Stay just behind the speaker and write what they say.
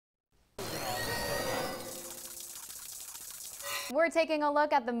We're taking a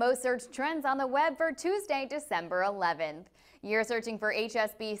look at the most searched trends on the web for Tuesday, December 11th. You're searching for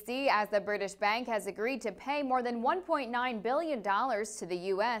HSBC as the British bank has agreed to pay more than $1.9 billion to the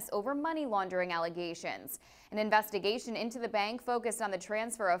U.S. over money laundering allegations. An investigation into the bank focused on the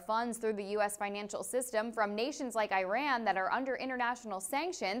transfer of funds through the U.S. financial system from nations like Iran that are under international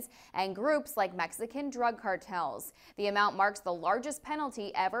sanctions and groups like Mexican drug cartels. The amount marks the largest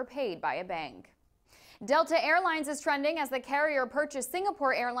penalty ever paid by a bank. Delta Airlines is trending as the carrier purchased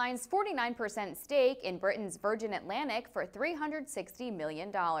Singapore Airlines' 49% stake in Britain's Virgin Atlantic for $360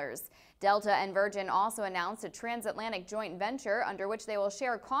 million. Delta and Virgin also announced a transatlantic joint venture under which they will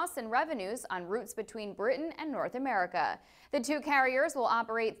share costs and revenues on routes between Britain and North America. The two carriers will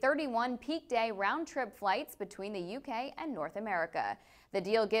operate 31 peak day round-trip flights between the UK and North America. The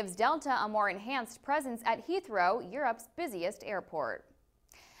deal gives Delta a more enhanced presence at Heathrow, Europe's busiest airport.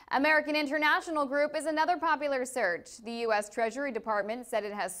 American International Group is another popular search. The U.S. Treasury Department said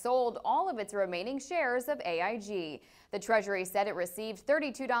it has sold all of its remaining shares of AIG. The Treasury said it received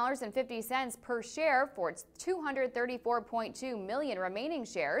 $32.50 per share for its 234.2 million remaining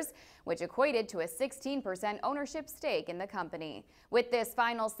shares, which equated to a 16% ownership stake in the company. With this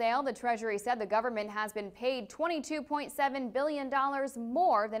final sale, the Treasury said the government has been paid $22.7 billion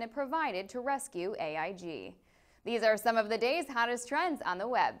more than it provided to rescue AIG. These are some of the day's hottest trends on the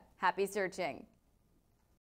web. Happy searching!